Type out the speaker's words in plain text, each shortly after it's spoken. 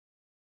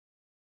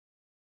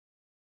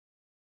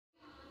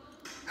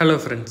Hello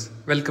friends,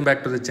 welcome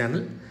back to the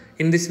channel.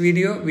 In this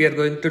video, we are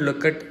going to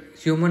look at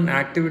human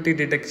activity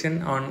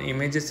detection on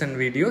images and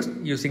videos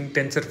using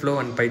TensorFlow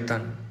and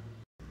Python.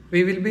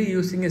 We will be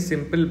using a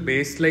simple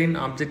baseline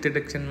object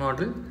detection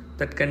model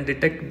that can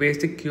detect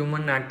basic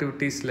human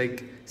activities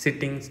like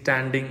sitting,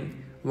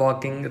 standing,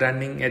 walking,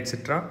 running,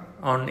 etc.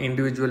 on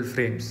individual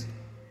frames.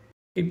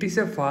 It is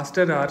a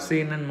faster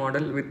RCNN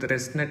model with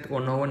ResNet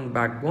 101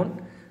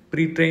 backbone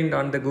pre-trained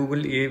on the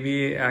Google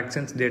AVA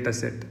Actions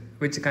dataset,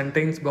 which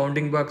contains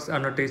bounding box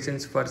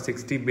annotations for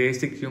 60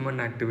 basic human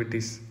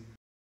activities.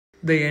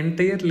 The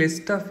entire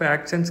list of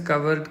actions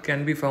covered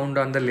can be found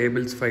on the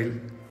labels file.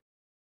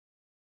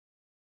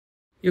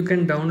 You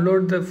can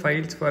download the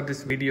files for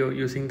this video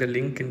using the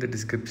link in the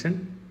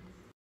description.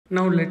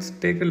 Now let's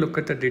take a look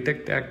at the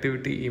detect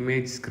activity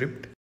image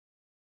script.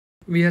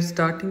 We are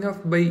starting off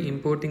by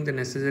importing the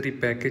necessary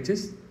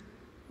packages.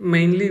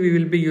 Mainly we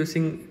will be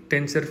using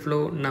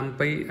TensorFlow,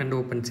 NumPy and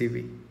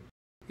opencv.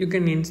 You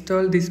can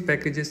install these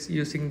packages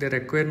using the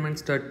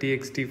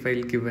requirements.txt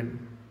file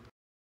given.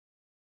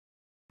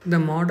 The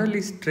model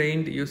is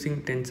trained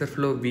using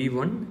TensorFlow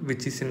v1,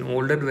 which is an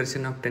older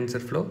version of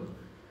TensorFlow.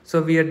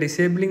 So we are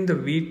disabling the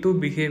v2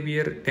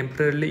 behavior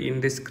temporarily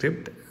in this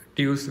script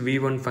to use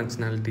v1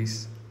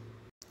 functionalities.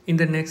 In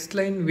the next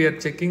line, we are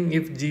checking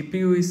if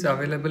GPU is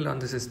available on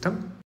the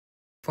system.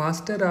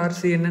 Faster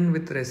RCNN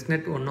with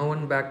ResNet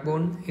 101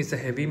 backbone is a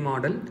heavy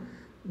model.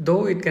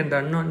 Though it can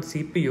run on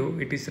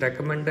CPU, it is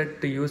recommended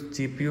to use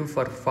GPU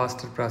for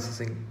faster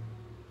processing.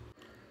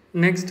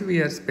 Next, we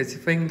are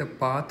specifying the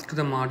path to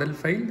the model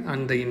file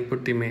and the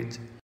input image.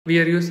 We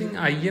are using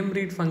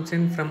imread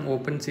function from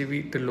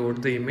opencv to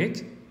load the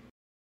image.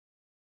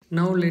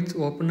 Now let's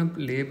open up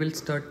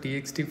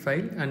labels.txt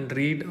file and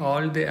read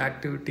all the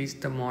activities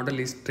the model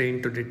is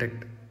trained to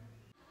detect.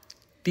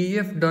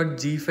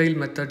 tf.gfile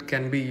method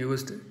can be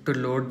used to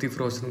load the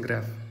frozen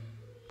graph.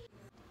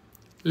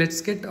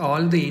 Let's get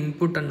all the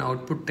input and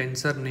output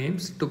tensor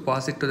names to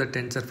pass it to the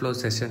TensorFlow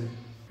session.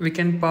 We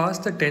can pass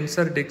the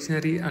tensor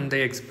dictionary and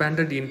the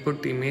expanded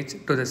input image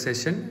to the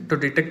session to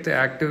detect the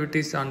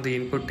activities on the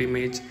input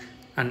image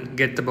and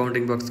get the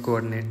bounding box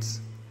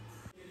coordinates.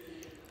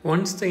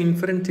 Once the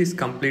inference is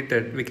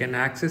completed, we can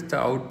access the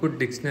output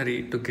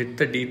dictionary to get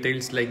the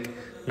details like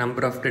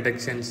number of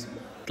detections,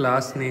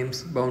 class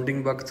names,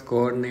 bounding box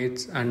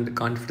coordinates and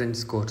confidence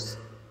scores.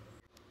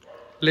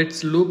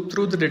 Let's loop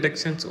through the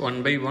detections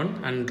one by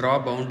one and draw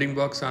bounding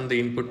box on the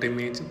input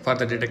image for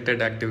the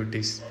detected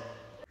activities.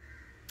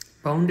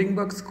 Bounding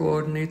box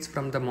coordinates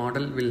from the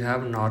model will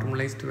have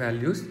normalized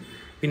values.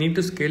 We need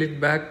to scale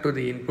it back to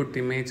the input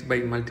image by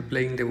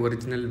multiplying the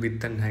original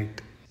width and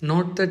height.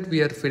 Note that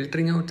we are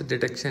filtering out the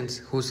detections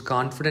whose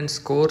confidence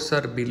scores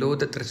are below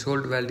the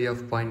threshold value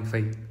of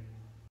 0.5.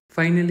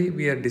 Finally,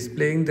 we are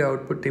displaying the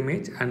output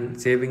image and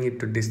saving it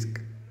to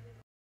disk.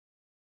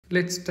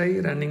 Let's try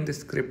running the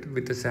script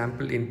with a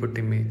sample input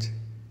image.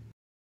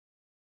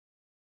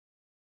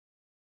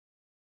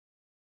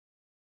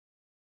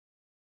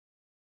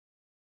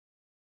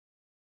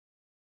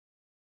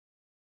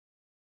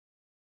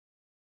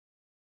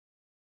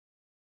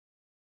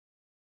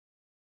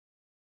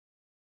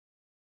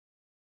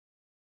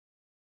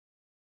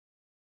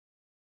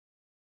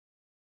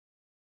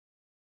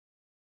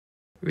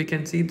 We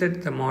can see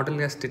that the model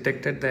has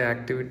detected the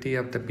activity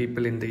of the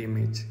people in the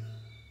image.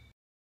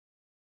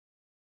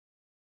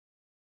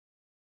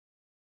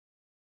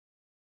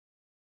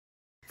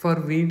 For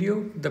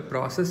video, the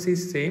process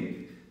is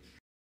same.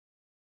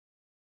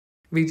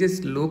 We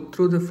just loop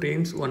through the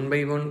frames one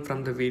by one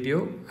from the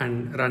video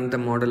and run the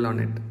model on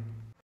it.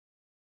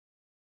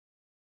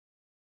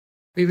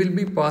 We will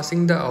be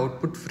passing the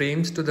output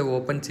frames to the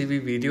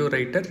opencv video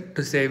writer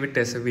to save it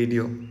as a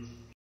video.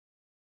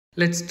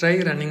 Let's try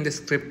running the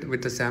script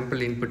with a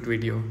sample input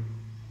video.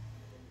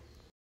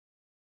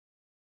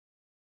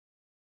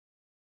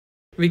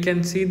 We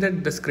can see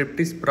that the script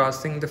is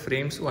processing the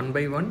frames one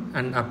by one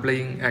and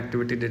applying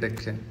activity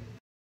detection.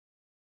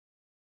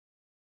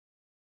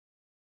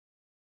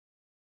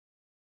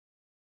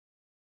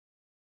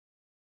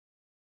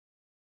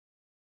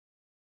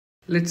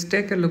 Let's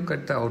take a look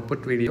at the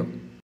output video.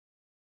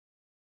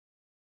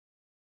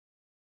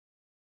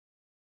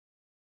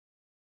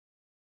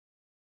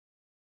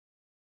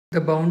 The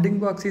bounding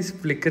box is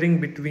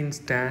flickering between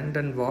stand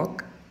and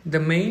walk. The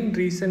main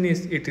reason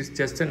is it is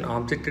just an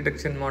object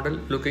detection model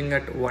looking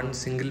at one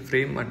single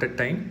frame at a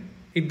time.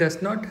 It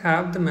does not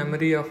have the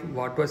memory of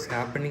what was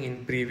happening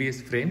in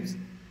previous frames.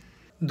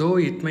 Though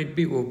it might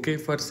be okay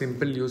for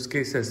simple use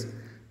cases,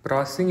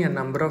 processing a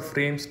number of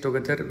frames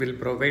together will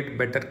provide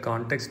better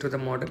context to the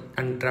model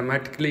and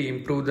dramatically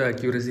improve the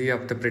accuracy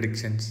of the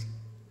predictions.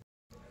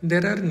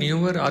 There are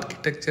newer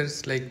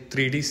architectures like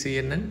 3D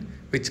CNN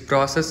which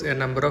process a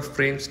number of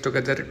frames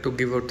together to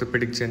give out the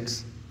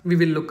predictions. We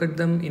will look at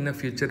them in a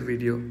future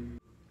video.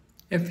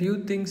 A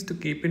few things to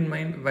keep in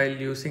mind while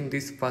using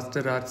this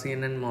faster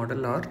RCNN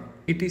model are: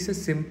 it is a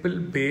simple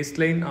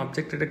baseline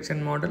object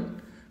detection model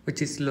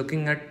which is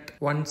looking at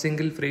one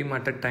single frame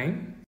at a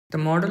time. The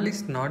model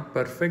is not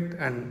perfect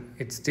and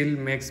it still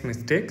makes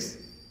mistakes.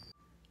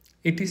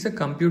 It is a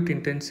compute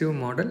intensive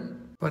model.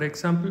 For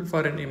example,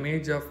 for an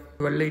image of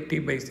 1280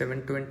 by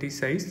 720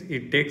 size,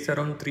 it takes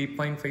around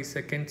 3.5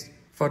 seconds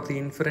for the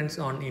inference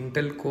on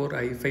Intel Core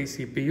i5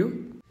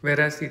 CPU,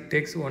 whereas it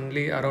takes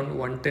only around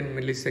 110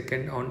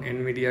 millisecond on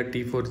NVIDIA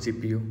T4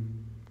 GPU.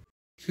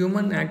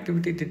 Human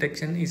activity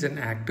detection is an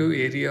active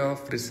area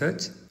of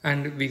research,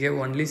 and we have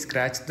only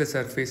scratched the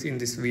surface in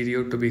this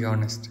video, to be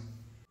honest.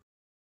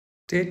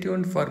 Stay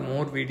tuned for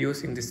more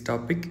videos in this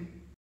topic.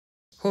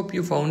 Hope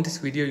you found this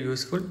video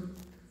useful.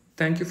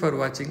 Thank you for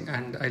watching,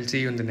 and I'll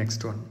see you in the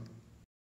next one.